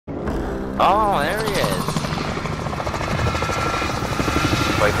Oh, there he is.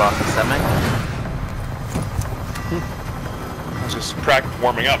 Wipe off the stomach. Just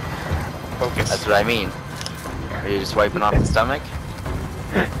warming up. Focus. That's what I mean. Are you just wiping off the stomach?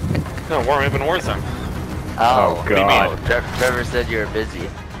 No, warming up in Warzone. Oh, God. Trevor said you were busy.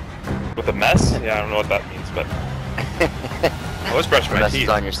 With a mess? Yeah, I don't know what that means, but... I was brushing my teeth.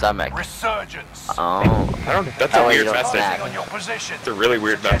 On your stomach. Resurgence. Oh. That's a weird method. On your position. It's a really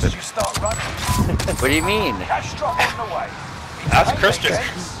weird method. You start running. What do you mean? Cash drop on the way. Ask Christian.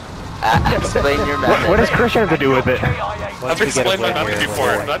 Explain your method. What does Christian have to do with it? I've explained my method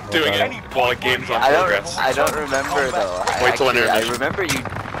before. I'm not doing it while a game's on progress. I don't remember though. Wait till I remember you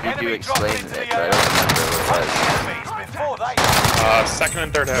do explain it, but I don't remember what it was. Second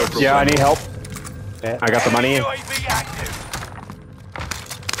and third house. Yeah, I need help. I got the money in.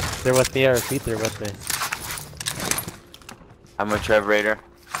 They're with me, or Pete, they're with me. I'm with Trev Raider.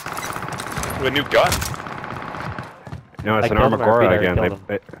 With a new gun. No, it's an Armagora again.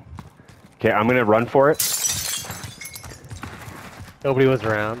 Okay, I'm gonna run for it. Nobody was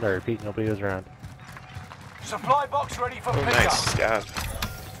around, or Pete, nobody was around. Supply box ready for pickup. Nice, stab.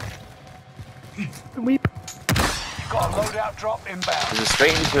 Weep. You've got a loadout drop inbound. Is it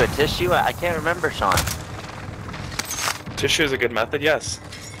straight into a tissue? I can't remember, Sean. Tissue is a good method, yes.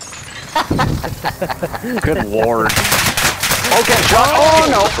 Good lord. Okay, shot. Oh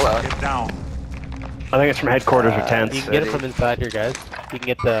no! Get down. I think it's from headquarters or tents. You can get it from inside here, guys. You can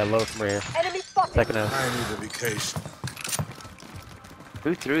get the load from here. Enemy spotted. Second house. I need to be cased.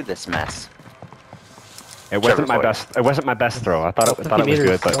 Who threw this mess? It wasn't my best. It wasn't my best throw. I thought it was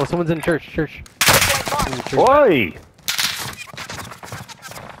good, but. Oh, someone's in church. Church. Oi!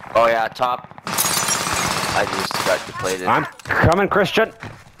 Oh yeah, top. I just got deflated. I'm coming, Christian.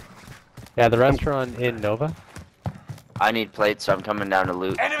 Yeah, the restaurant in Nova. I need plates, so I'm coming down to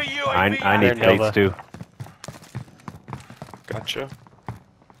loot. Enemy UAV. I need plates too. Gotcha.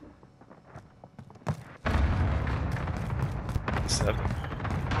 7.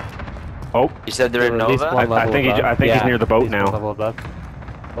 Oh, You said they're in At least Nova? one I think level above. he's near the boat at least now. one level above.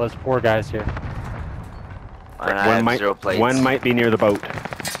 Well, there's 4 guys here. And I have 0 plates. One might be near the boat.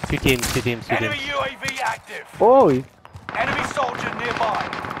 Two teams. Enemy UAV active. Oh, Enemy soldier nearby.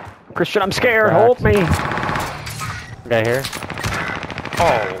 Christian, I'm scared. Hold me. Guy here.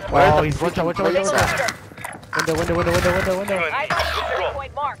 Oh, Oh, he's watch out. Window. I got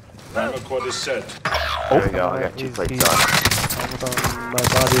point mark. Ammo quad is set. There we go, I got 2 plates on. Almost on my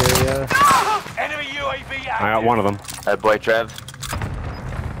body area. Enemy UAV active. I got one of them. That boy Trev.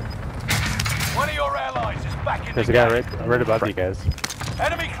 One of your allies is back in There's the a guy game. right above you guys.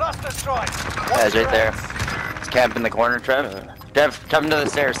 Enemy cluster strike. Yeah, he's right there. He's camping in the corner, Trev. Trev, come to the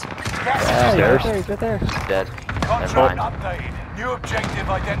stairs. Stairs. He's right there. Dead. Contract mind. updated. New objective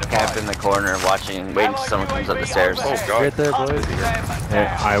identified. Camped in the corner, watching, waiting till someone comes up the stairs. Oh god. Right there, boys.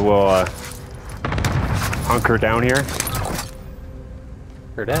 Yeah, I will hunker down here.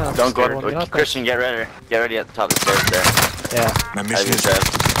 You're down. Don't go, Get up. Christian, get ready. Get ready at the top of the stairs there. Yeah. My I mission do, is Trev.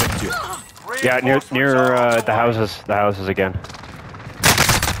 protect you. Yeah, near the houses again.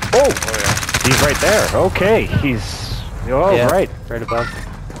 Oh, he's right there. Okay, he's right. Right above.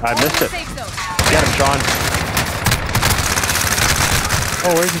 I missed it. Safe zone. Get him, Sean.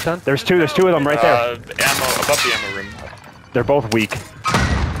 Oh, where's he, son? There's two of them right there. Ammo, above the ammo room. They're both weak.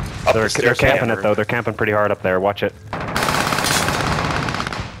 Up They're the stairs to the camping ammo it room. though. They're camping pretty hard up there. Watch it.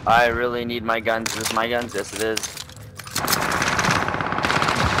 I really need my guns. Is this my guns? Yes, it is.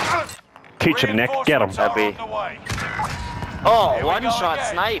 Teach him, Nick. Get him. Happy. Oh, one shot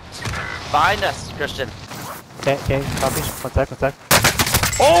sniped. Behind us, Christian. Okay, copy. One sec.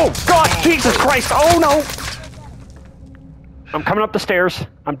 Oh God, Jesus Christ! Oh no! I'm coming up the stairs.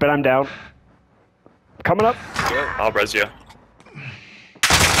 I'm down. Coming up. I'll res you.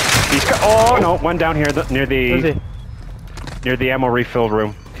 Oh no! One down here near Where's he? the ammo refill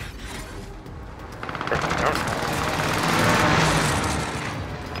room.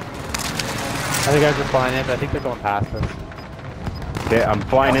 Other guys are flying in, but I think they're going past us. Okay, I'm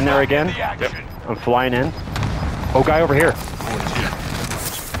flying in there again. Yep. I'm flying in. Oh, guy over here.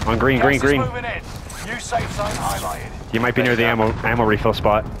 On green. New safe zone highlighted. You might be near the ammo refill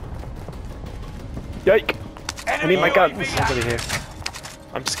spot. Yike! I need my guns. Nobody here.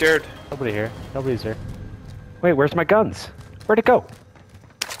 I'm scared. Nobody here. Nobody's here. Wait, where's my guns? Where'd it go?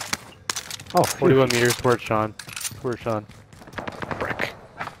 Oh, 41 meters towards Sean. Frick.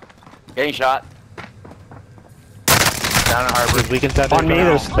 Getting shot. Down at Harbor. We can set on me.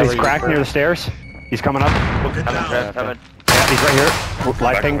 There's crack near the stairs. He's coming up. Coming, Trev, coming. Yeah, he's right here. Live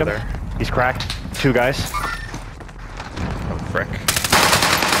Back pinged him. over there. He's cracked. 2 guys. Oh, frick.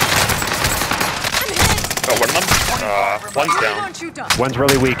 Got one of them. One's down. Don't you done. One's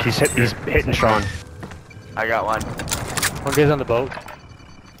really weak. He's hitting Sean. I got one. One guy's on the boat.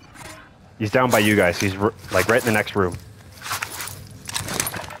 He's down by you guys. He's like right in the next room.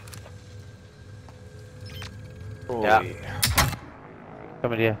 Holy.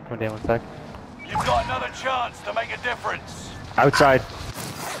 Coming to you. Coming down 1 sec. You've got another chance to make a difference. Outside.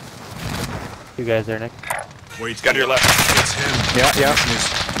 Two guys there, Nick. He's got to your left. It's him. Yeah,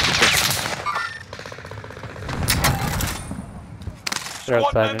 yeah. They're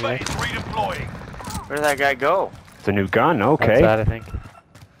Squad outside, member maybe. is redeploying. Where did that guy go? It's a new gun. Okay. Outside, I think.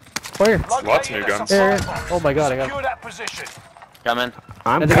 Where? Lots of new guns. Here. Oh my god, I got Secure that position. Coming.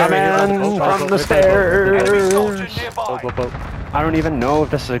 I'm There's a guy right here. coming Oh, from oh, the Enemy soldier stairs. nearby. boat, boat. I don't even know if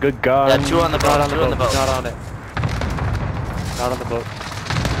this is a good gun. Yeah, two on the Not boat. on the Two on the boat. boat. Not on it. Not on the boat.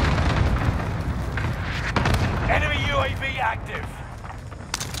 Enemy UAV active.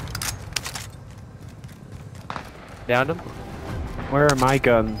 Downed him. Where are my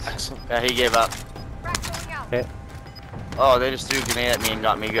guns? Yeah, he gave up. Okay. Oh, they just threw a grenade at me and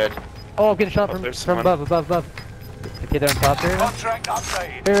got me good. Oh, I'm getting shot Oh, from there's from one. above. Okay, they're on top here. Contract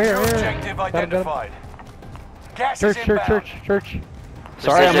updated. Here. New objective Got him. identified. Gas is Church. inbound.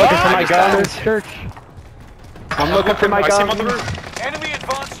 Sorry, I'm looking for my guns. Church. I'm looking for my I see him on the guns. roof. Enemy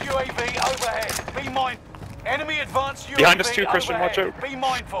advanced UAV overhead. Be mindful. Enemy advanced UAV Behind us too, Christian, watch overhead. out. Be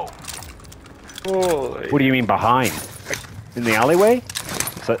mindful. Holy. What do you mean behind? In the alleyway?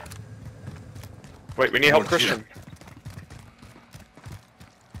 Is that... Wait, we need help, Christian.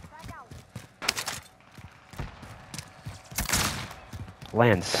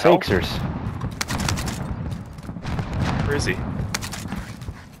 Land sakesers. Where is he?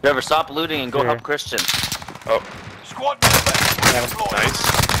 Whoever, stop looting and go Here. help Christian. Oh, Squad member is redeployed.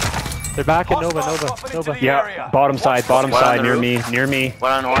 nice. They're back in Hostiles Nova. dropping into Nova. the Yeah, area. bottom side, bottom One on side, the near roof. me, near me.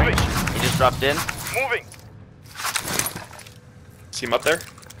 One on orange. He just dropped in. Moving. See him up there?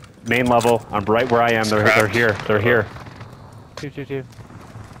 Main level. I'm right where I am. They're Cracked. here. They're here. 2.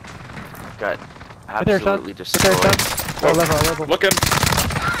 Got Right there, son. absolutely Right there, destroyed. son. Low level. Looking.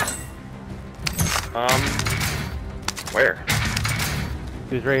 Where?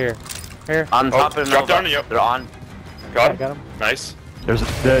 He's right here. Here. On top of drop Nova. down, yep. They're on. Got him? Got him. Nice. There's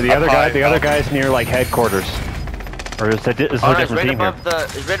the Up other high, guy. The other up. guy's near like headquarters. Or is it is Oh, a no, he's different right team here? above the.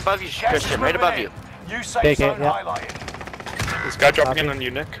 He's right above you, Gas is Christian. Right moving above in. you. New safe Okay, zone yeah. highlighted. This guy dropping in on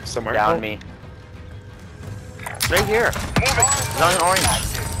you, Nick, somewhere. Down me. It's right here. He's on orange.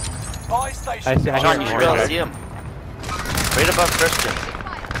 Buy station. I see- I hear Sean, him. you should Orange be able to guy. see him. Right above Christian.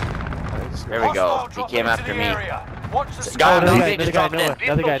 There we go. Hostile He dropping came into after the me. area. Watch the Guy sky. on the Another roof, guy, just another guy, dropped in.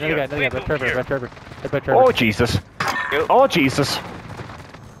 another guy. By Trevor. Right by Trevor. Oh Jesus! Oh Jesus!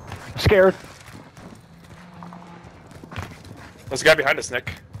 Scared. There's a guy behind us,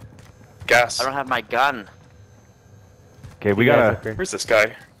 Nick. Gas. I don't have my gun. Okay, we You guys gotta up here. Where's this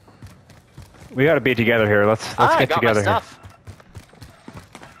guy? be together here. Let's I get got together my here. stuff.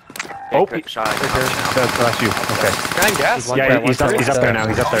 Oh, quick shot. that's you. Okay. Behind gas? One Yeah, guy, he's one up. He's guy. up there now.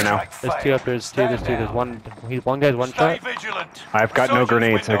 He's up there now. Contract There's two up. failed. There's two. There's Stand one. down. One guy's one Stay shot. vigilant. I've got no Surgeon's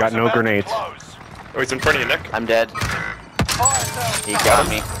grenades. I got window's no about to grenades. close. Oh, he's in front of you, Nick. I'm dead. Fire sales He down. got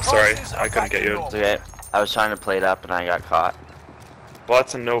me. Sorry, Prices I are couldn't back get to you. normal. It's okay. I was trying to play it up and I got caught. Well,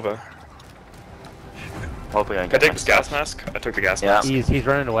 that's a Nova. Hoping I Can I get take my this gas stuff. mask? I took the gas Yeah. mask. He's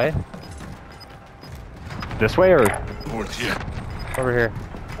running away. This way or? Over here. Over here.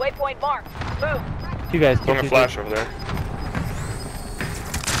 Waypoint marked. Move. Two guys. Throwing a flash over there.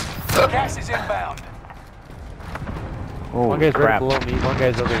 Gas is inbound. Oh One guy's right crap! below me. One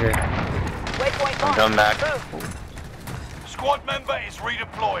guy's over here. Waypoint marked. coming back. Move. Squad member is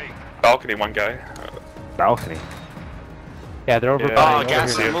redeploying. Balcony, one guy. Balcony. Yeah, they're over Yeah. by Oh, over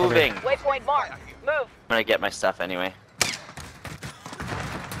gas here. is moving. Waypoint marked. Move. I'm gonna get my stuff anyway.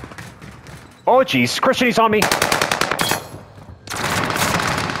 Oh jeez, Christian, he's on me.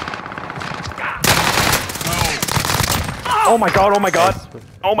 Oh my god! Oh my god!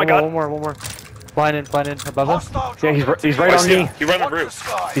 Oh my god! One more. Flying in above us. Hostile Yeah, he's dropping he's into right the on see me. him. He ran the Watch roof.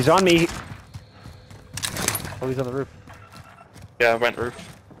 sky. He's on me. Oh, he's on the roof. Yeah, went roof.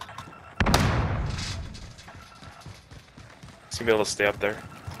 He's gonna be able to stay up there.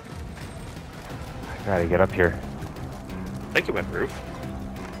 Gotta get up here. I think he went roof.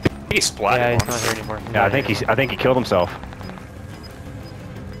 I think he splatted Yeah, he's on not us. here anymore. Yeah, I think he killed himself.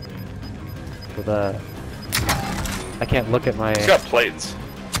 With I can't look at my. He's got plates.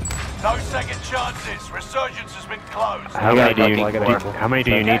 No second chances. Resurgence has been closed. How got many a do you couple, I got a couple. How many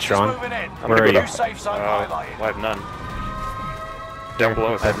do you need, Gas is Sean? moving in. I'm Where gonna are go you? New safe zone Well, highlighted. I have none. Down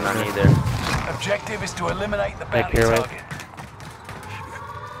below. I have none either. Objective is to eliminate the Nick, bounty here, wait. target.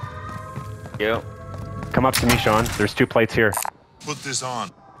 You. Come up to me, Sean. There's 2 plates here. Put this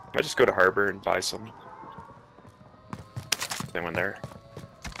on. I just go to Harbor and buy some. Anyone there?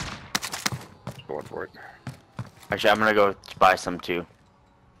 Going for it. Actually, I'm gonna go buy some too.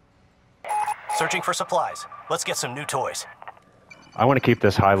 Searching for supplies. Let's get some new toys. I want to keep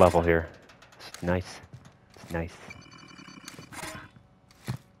this high level here. It's nice. It's nice.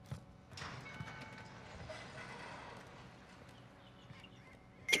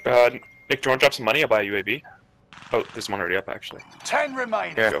 Nick, do you want to drop some money? I'll buy a UAV. Oh, there's one already up, actually. 10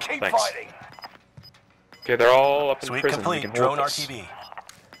 remain. Here you go, Keep thanks. fighting. Okay, they're all up in Sweet prison. You complete. can Drone hold this. RTB.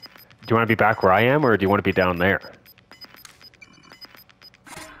 Do you want to be back where I am, or do you want to be down there?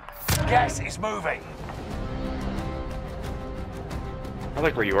 Gas is moving. I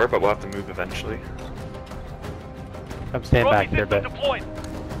like where you are, but we'll have to move eventually. I'm staying back here, but Deployed.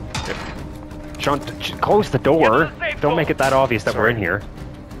 Sean, close the door. Get to the safe Don't zone. make it that obvious that we're in here.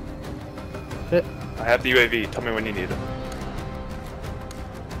 I have the UAV. Tell me when you need it.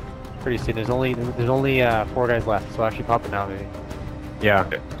 pretty soon. There's only 4 guys left, so actually pop it now, maybe. Yeah.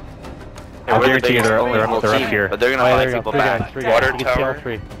 Okay. I'll we're the guarantee you biggest they're whole up team, here. But they're gonna Oh, yeah, buy there you people go. back. 3 Water guys. You can see all tower.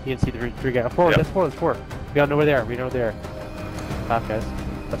 3. You can see the 3 guys. 4. Yep. That's 4. That's 4. We all know where they are. We know where they are. Top guys.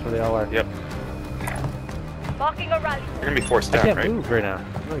 That's where they all are. Yep. Marking a rally. They're gonna be forced I down, can't right? move right now.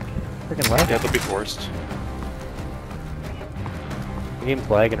 I'm like freaking lagging. Yeah, they'll be forced. The game's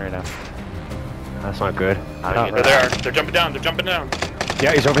lagging right now. That's not good. Not There they are. They're jumping down. They're jumping down.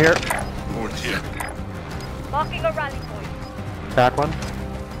 Yeah, he's over here. More here. Marking a rally point. Back one.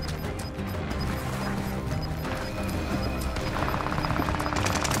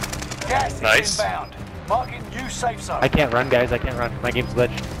 Gas is Nice. inbound. Marking new safe zone. I can't run, guys. I can't run. My game's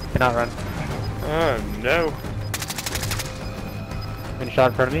glitched. Cannot run. Oh no. Been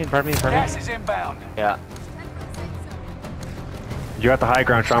shot in front of me. In front of me. In front of Gas me. is inbound. Yeah. You at the high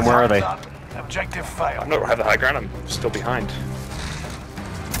ground, Sean. Where are they? Time's up. Objective I failed. don't have the high ground. I'm still behind.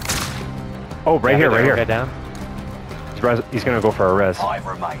 Oh, right here, right Guy here. down. He's gonna go for a res. 5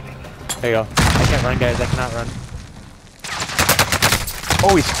 remaining. There you go. I can't run, guys. I cannot run.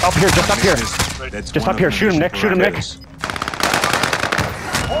 Oh, he's up here, just up here. That's Just one up here. of the Shoot him, mission Nick. Shoot him, Nick. parameters.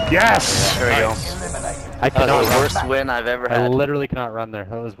 Yes! There we go. Eliminated. I That cannot was the run. worst win I've ever I had. literally cannot run there.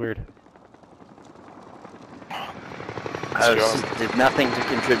 That was weird. I did nothing to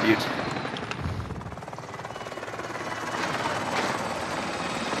contribute.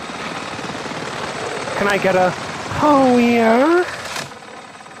 Can I get a... Oh, yeah?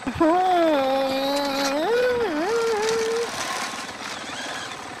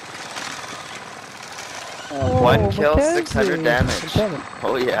 One kill, Mackenzie. 600 damage. Mackenzie.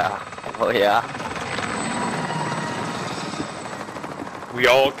 Oh yeah. Oh yeah. We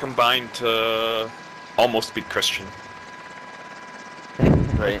all combined to almost beat Christian.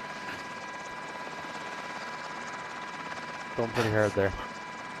 Right. Going pretty hard there.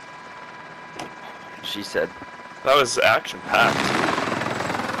 She said. That was action packed.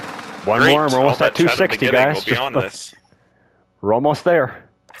 One more, and we're almost at 260, guys. We'll be on this. We're almost there.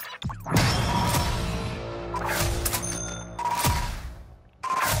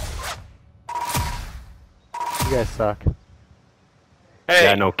 You guys suck. Hey,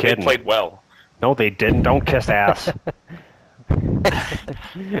 Yeah, no kidding. They played well. No, they didn't. Don't kiss ass.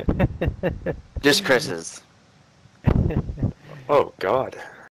 Just Chris's. Oh God.